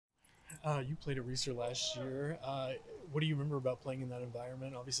You played at Reeser last year. What do you remember about playing in that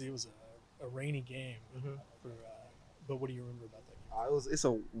environment? Obviously, it was a rainy game, but what do you remember about that game? It's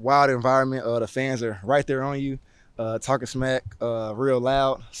a wild environment. The fans are right there on you, talking smack, real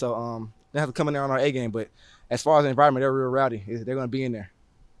loud. So they have to come in there on our A game. But as far as the environment, they're real rowdy. They're going to be in there.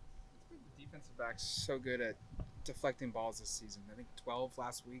 The defensive backs so good at deflecting balls this season. I think 12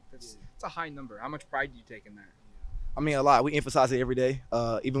 last week. That's a high number. How much pride do you take in that? I mean, a lot. We emphasize it every day.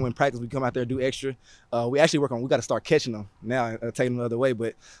 Even when practice, we come out there and do extra. We actually work on. We got to start catching them now and taking them the other way.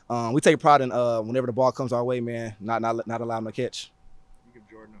 But we take pride in whenever the ball comes our way, man. Not allow them to catch. You give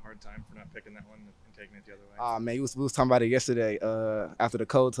Jordan a hard time for not picking that one and taking it the other way. Man, we was talking about it yesterday after the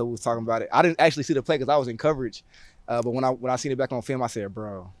cold, so we was talking about it. I didn't actually see the play because I was in coverage. But when I seen it back on film, I said,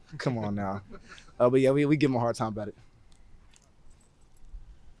 "Bro, come on now." But yeah, we give him a hard time about it.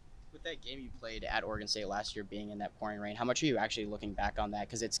 With that game you played at Oregon State last year being in that pouring rain, how much are you actually looking back on that?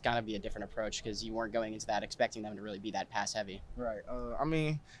 Because it's got to be a different approach because you weren't going into that expecting them to really be that pass heavy. Right. I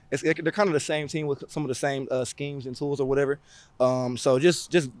mean, they're kind of the same team with some of the same schemes and tools or whatever. So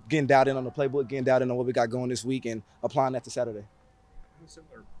just getting dialed in on the playbook, getting dialed in on what we got going this week, and applying that to Saturday. How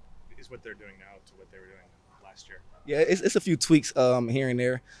similar is what they're doing now to what they were doing last year? Yeah, it's a few tweaks here and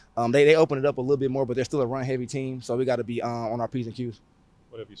there. They open it up a little bit more, but they're still a run-heavy team, so we got to be on our P's and Q's.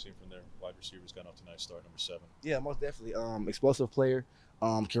 What have you seen from their wide receivers? Got off to a nice start, number 7. Yeah, most definitely. Explosive player,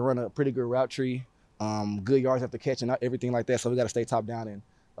 can run a pretty good route tree, good yards after catch and everything like that. So we got to stay top down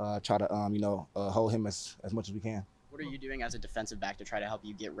and try to hold him as much as we can. What are you doing as a defensive back to try to help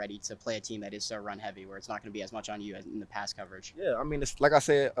you get ready to play a team that is so run heavy where it's not going to be as much on you as in the pass coverage? Yeah, I mean, it's like I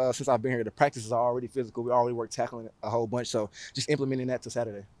said, since I've been here, the practices are already physical. We already work tackling a whole bunch, so just implementing that to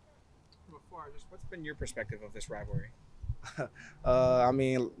Saturday. From afar, just what's been your perspective of this rivalry? I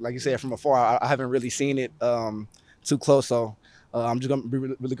mean, like you said, from afar, I haven't really seen it too close, so I'm just gonna be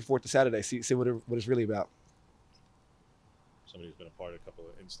really looking forward to Saturday, see what it's really about. Somebody who's been a part of a couple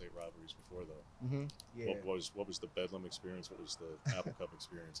of in-state rivalries before, though. Mm-hmm. Yeah. What was the Bedlam experience? What was the Apple Cup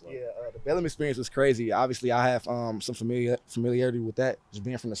experience like? Yeah, the Bedlam experience was crazy. Obviously, I have some familiarity with that, just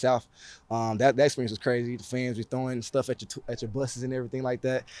being from the South. That experience was crazy. The fans were throwing stuff at your buses and everything like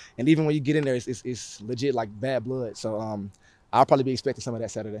that. And even when you get in there, it's legit like bad blood. So I'll probably be expecting some of that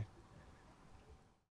Saturday.